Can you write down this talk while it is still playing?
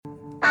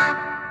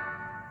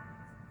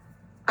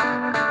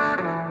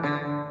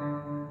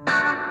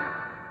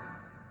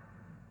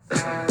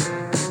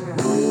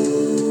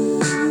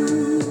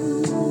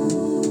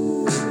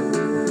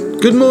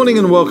Good morning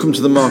and welcome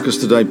to the Marcus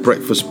Today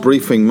Breakfast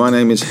Briefing. My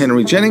name is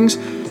Henry Jennings.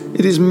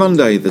 It is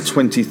Monday, the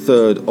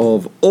 23rd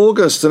of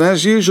August, and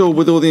as usual,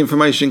 with all the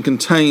information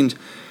contained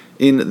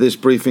in this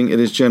briefing, it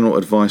is general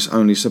advice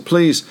only. So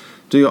please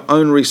do your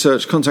own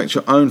research, contact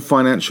your own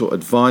financial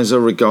advisor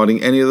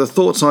regarding any of the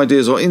thoughts,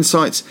 ideas, or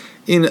insights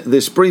in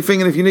this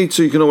briefing. And if you need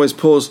to, you can always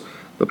pause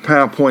the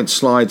PowerPoint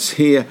slides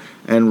here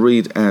and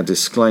read our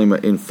disclaimer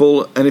in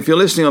full. And if you're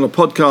listening on a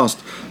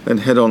podcast, then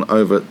head on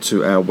over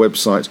to our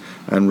website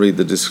and read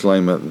the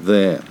disclaimer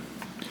there.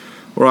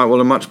 All right,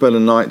 well, a much better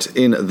night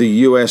in the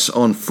US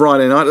on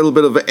Friday night. A little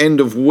bit of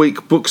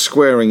end-of-week book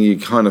squaring. You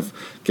kind of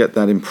get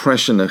that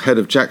impression ahead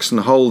of Jackson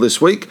Hole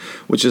this week,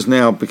 which has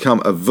now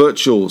become a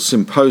virtual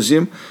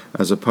symposium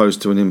as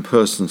opposed to an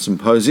in-person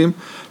symposium.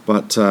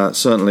 But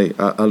certainly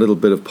a little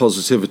bit of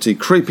positivity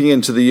creeping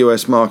into the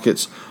US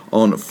markets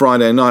on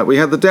Friday night. We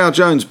had the Dow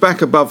Jones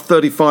back above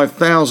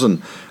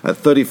 35,000 at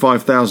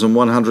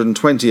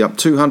 35,120, up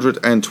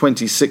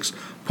 226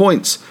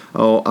 points,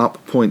 or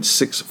up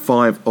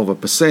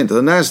 0.65%.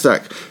 The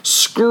Nasdaq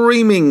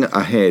screaming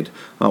ahead,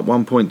 up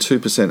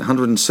 1.2%,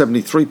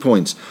 173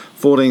 points,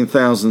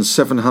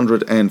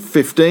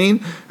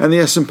 14,715, and the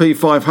S&P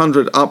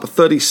 500 up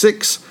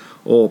 36,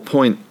 or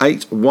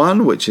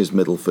 0.81, which is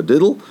middle for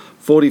diddle,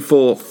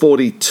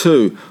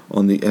 44.42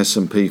 on the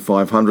S&P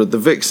 500. The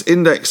VIX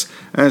index,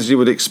 as you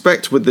would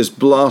expect with this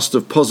blast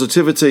of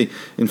positivity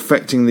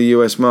infecting the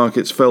US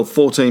markets, fell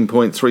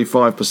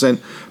 14.35%,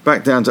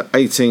 back down to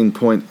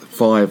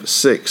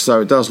 18.56.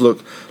 So it does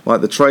look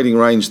like the trading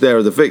range there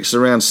of the VIX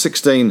around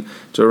 16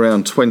 to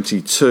around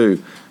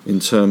 22 in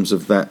terms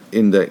of that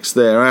index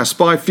there. Our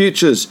SPY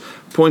futures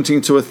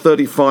pointing to a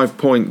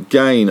 35-point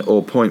gain,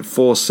 or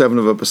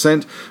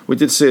 0.47%. We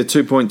did see a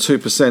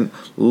 2.2%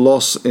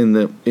 loss in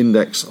the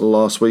index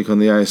last week on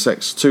the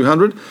ASX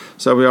 200,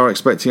 so we are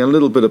expecting a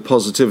little bit of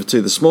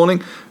positivity this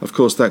morning. Of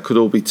course, that could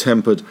all be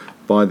tempered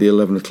by the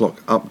 11 o'clock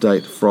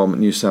update from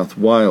New South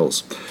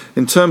Wales.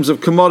 In terms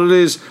of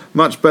commodities,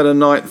 much better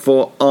night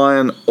for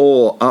iron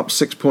ore, up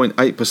 6.8%,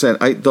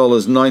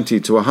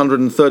 $8.90 to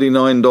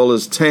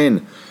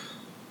 $139.10.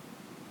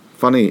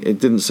 Funny, it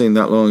didn't seem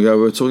that long ago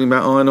we were talking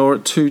about iron ore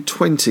at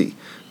 $220,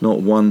 not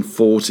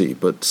 $140,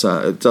 but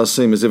it does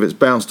seem as if it's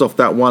bounced off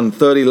that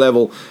 $130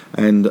 level,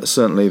 and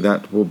certainly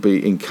that will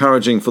be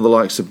encouraging for the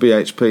likes of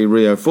BHP,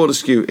 Rio,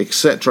 Fortescue,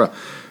 etc.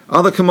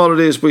 Other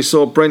commodities, we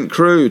saw Brent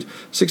crude,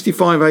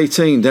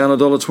 65.18, down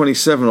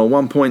 $1.27 or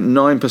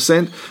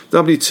 1.9%.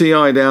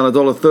 WTI down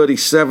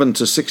 $1.37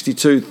 to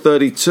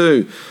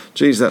 62.32.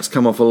 Geez, that's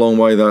come off a long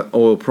way, that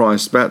oil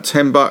price, about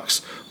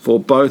 $10 for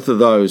both of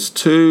those,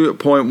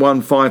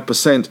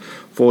 2.15%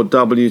 for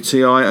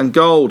WTI, and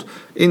gold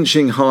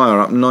inching higher,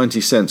 up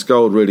 90 cents.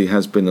 Gold really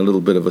has been a little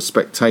bit of a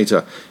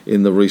spectator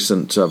in the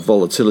recent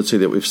volatility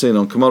that we've seen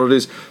on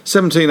commodities.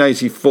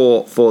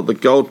 17.84 for the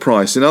gold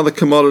price. In other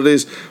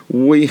commodities,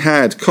 we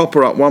had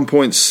copper up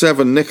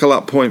 1.7, nickel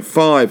up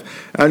 0.5,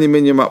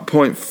 aluminium up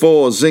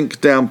 0.4, zinc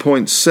down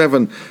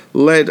 0.7,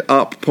 lead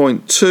up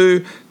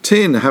 0.2,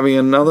 tin having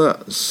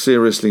another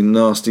seriously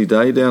nasty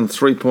day, down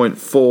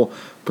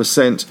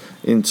 3.4%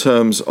 in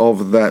terms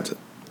of that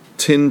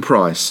tin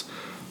price.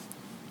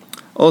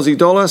 Aussie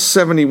dollar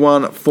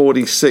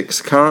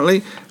 71.46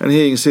 currently, and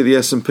here you can see the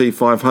S&P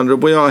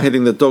 500. We are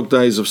hitting the dog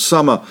days of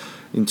summer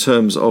in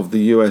terms of the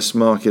US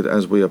market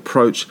as we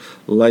approach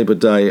Labor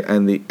Day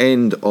and the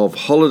end of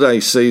holiday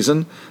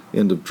season, the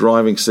end of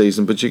driving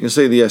season, but you can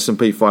see the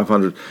S&P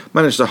 500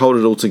 managed to hold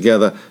it all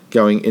together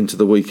going into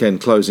the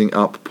weekend, closing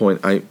up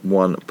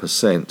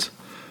 0.81%.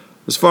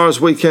 As far as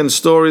weekend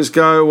stories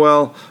go,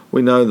 well,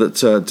 we know that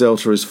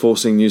Delta is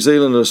forcing New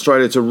Zealand and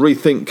Australia to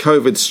rethink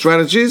COVID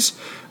strategies,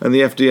 and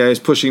the FDA is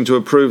pushing to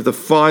approve the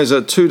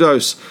Pfizer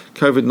 2-dose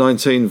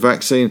COVID-19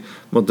 vaccine.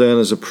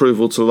 Moderna's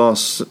approval to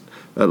last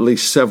at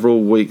least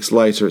several weeks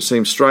later. It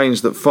seems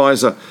strange that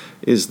Pfizer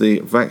is the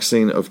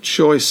vaccine of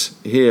choice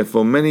here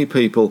for many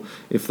people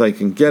if they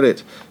can get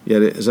it,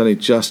 yet it is only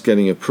just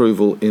getting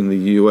approval in the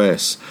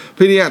US.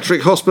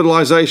 Pediatric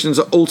hospitalizations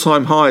are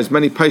all-time highs,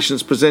 many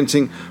patients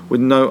presenting with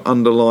no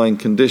underlying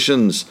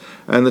conditions.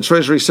 And the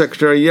Treasury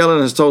Secretary Yellen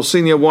has told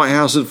senior White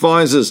House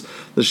advisors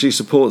that she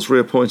supports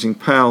reappointing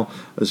Powell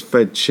as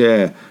Fed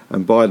chair,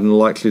 and Biden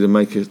likely to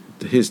make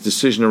his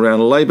decision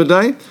around Labor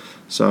Day.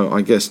 So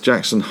I guess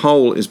Jackson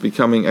Hole is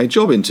becoming a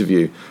job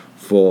interview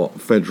for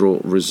Federal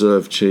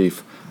Reserve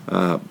Chief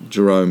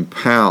Jerome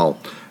Powell.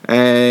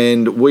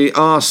 And we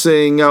are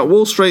seeing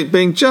Wall Street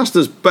being just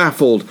as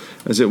baffled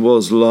as it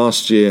was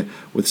last year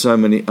with so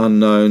many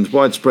unknowns,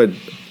 widespread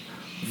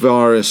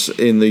virus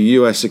in the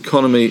US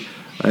economy,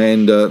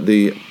 and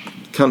the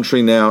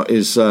country now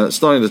is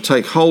starting to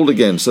take hold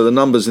again. So the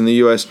numbers in the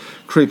US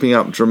creeping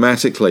up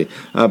dramatically.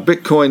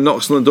 Bitcoin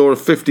knocks on the door of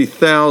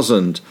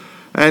 50,000.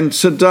 And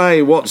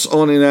today, what's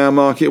on in our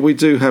market? We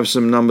do have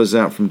some numbers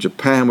out from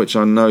Japan, which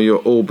I know you'll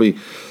all be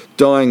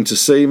dying to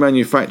see.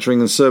 Manufacturing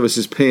and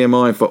services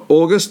PMI for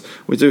August.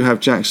 We do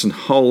have Jackson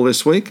Hole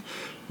this week.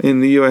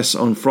 In the US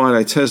on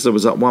Friday, Tesla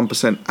was up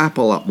 1%,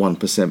 Apple up 1%,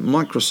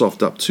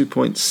 Microsoft up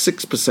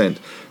 2.6%,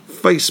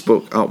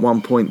 Facebook up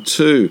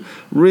 1.2%.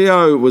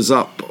 Rio was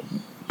up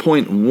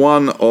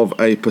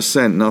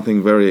 0.1%,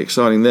 nothing very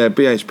exciting there.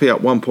 BHP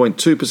up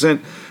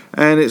 1.2%.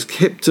 And it's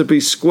hip to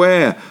be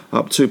square,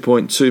 up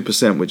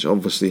 2.2%, which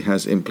obviously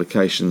has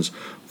implications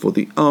for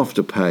the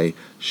Afterpay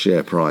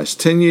share price.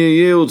 10-year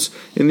yields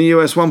in the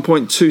US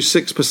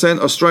 1.26%,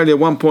 Australia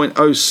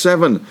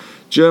 1.07%,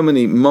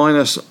 Germany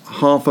minus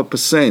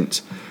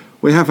 0.5%.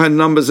 We have had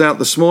numbers out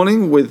this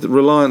morning with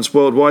Reliance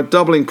Worldwide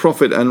doubling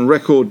profit and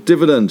record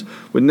dividend,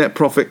 with net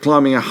profit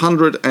climbing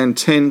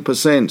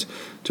 110%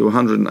 to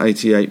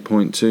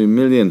 188.2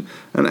 million.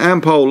 And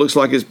Ampol looks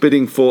like it's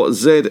bidding for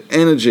Z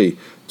Energy,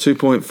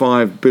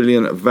 2.5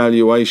 billion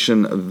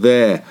valuation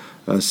there.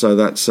 So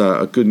that's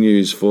good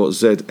news for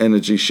Z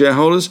Energy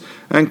shareholders.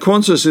 And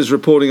Qantas is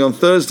reporting on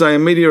Thursday,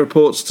 and media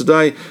reports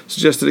today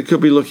suggested it could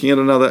be looking at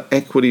another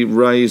equity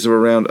raise of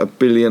around $1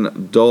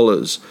 billion.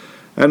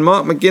 And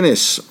Mark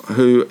McGuinness,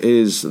 who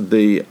is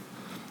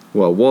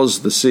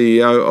was the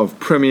CEO of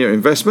Premier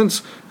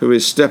Investments, who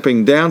is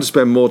stepping down to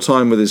spend more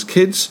time with his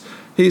kids,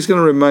 he's going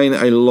to remain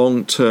a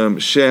long-term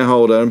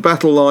shareholder. And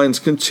battle lines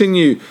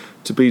continue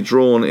to be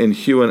drawn in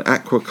Huon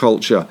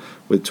Aquaculture,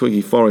 with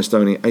Twiggy Forrest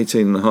owning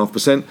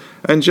 18.5%,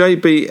 and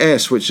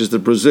JBS, which is the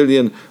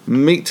Brazilian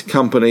meat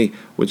company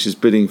which is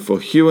bidding for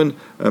Huon,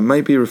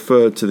 may be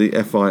referred to the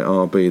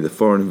FIRB, the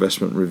Foreign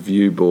Investment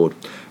Review Board.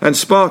 And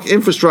Spark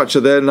Infrastructure,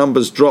 their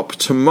numbers drop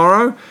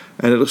tomorrow,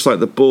 and it looks like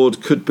the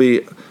board could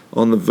be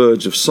on the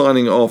verge of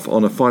signing off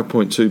on a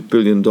 $5.2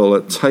 billion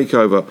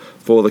takeover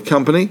for the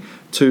company.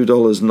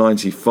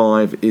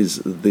 $2.95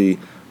 is the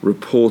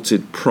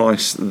reported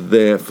price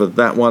there for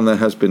that one. There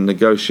has been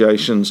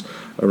negotiations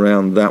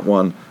around that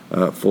one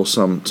for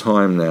some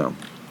time now.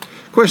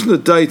 Question of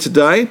the day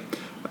today.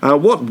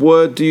 What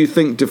word do you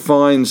think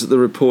defines the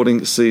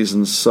reporting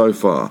season so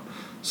far?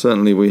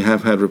 Certainly we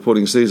have had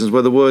reporting seasons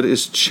where the word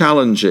is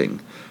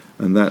challenging,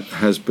 and that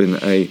has been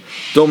a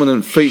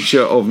dominant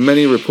feature of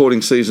many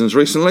reporting seasons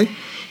recently.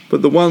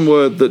 But the one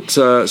word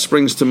that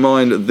springs to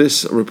mind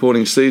this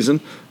reporting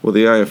season, well,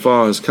 the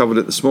AFR has covered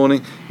it this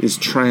morning, is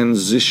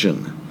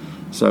transition.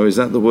 So is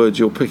that the word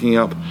you're picking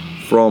up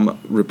from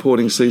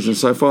reporting season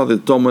so far? The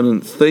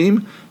dominant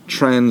theme,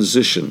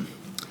 transition.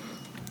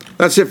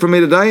 That's it from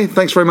me today.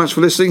 Thanks very much for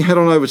listening. Head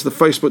on over to the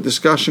Facebook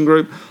discussion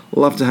group.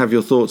 Love to have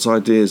your thoughts,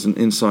 ideas and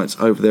insights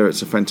over there.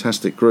 It's a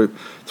fantastic group.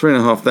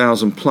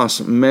 3,500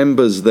 plus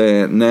members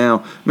there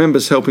now.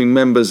 Members helping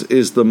members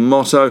is the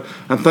motto.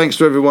 And thanks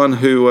to everyone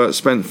who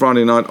spent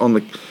Friday night on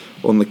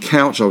the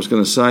couch, I was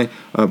going to say,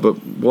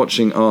 but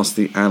watching Ask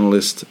the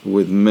Analyst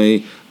with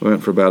me. We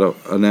went for about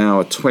an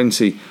hour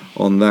 20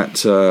 on that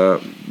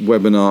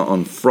webinar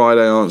on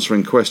Friday,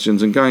 answering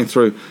questions and going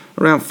through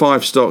around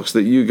 5 stocks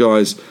that you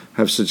guys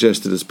have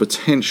suggested as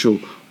potential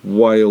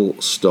whale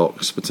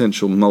stocks,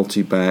 potential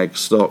multi-bag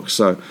stocks.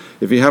 So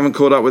if you haven't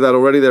caught up with that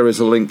already, there is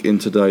a link in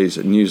today's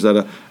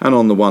newsletter and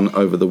on the one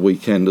over the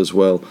weekend as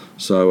well.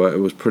 So it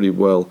was pretty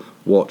well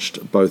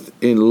watched both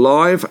in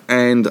live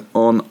and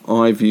on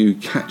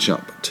iView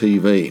Catch-Up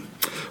TV.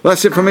 Well,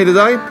 that's it from me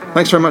today.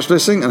 Thanks very much for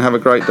listening and have a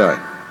great day.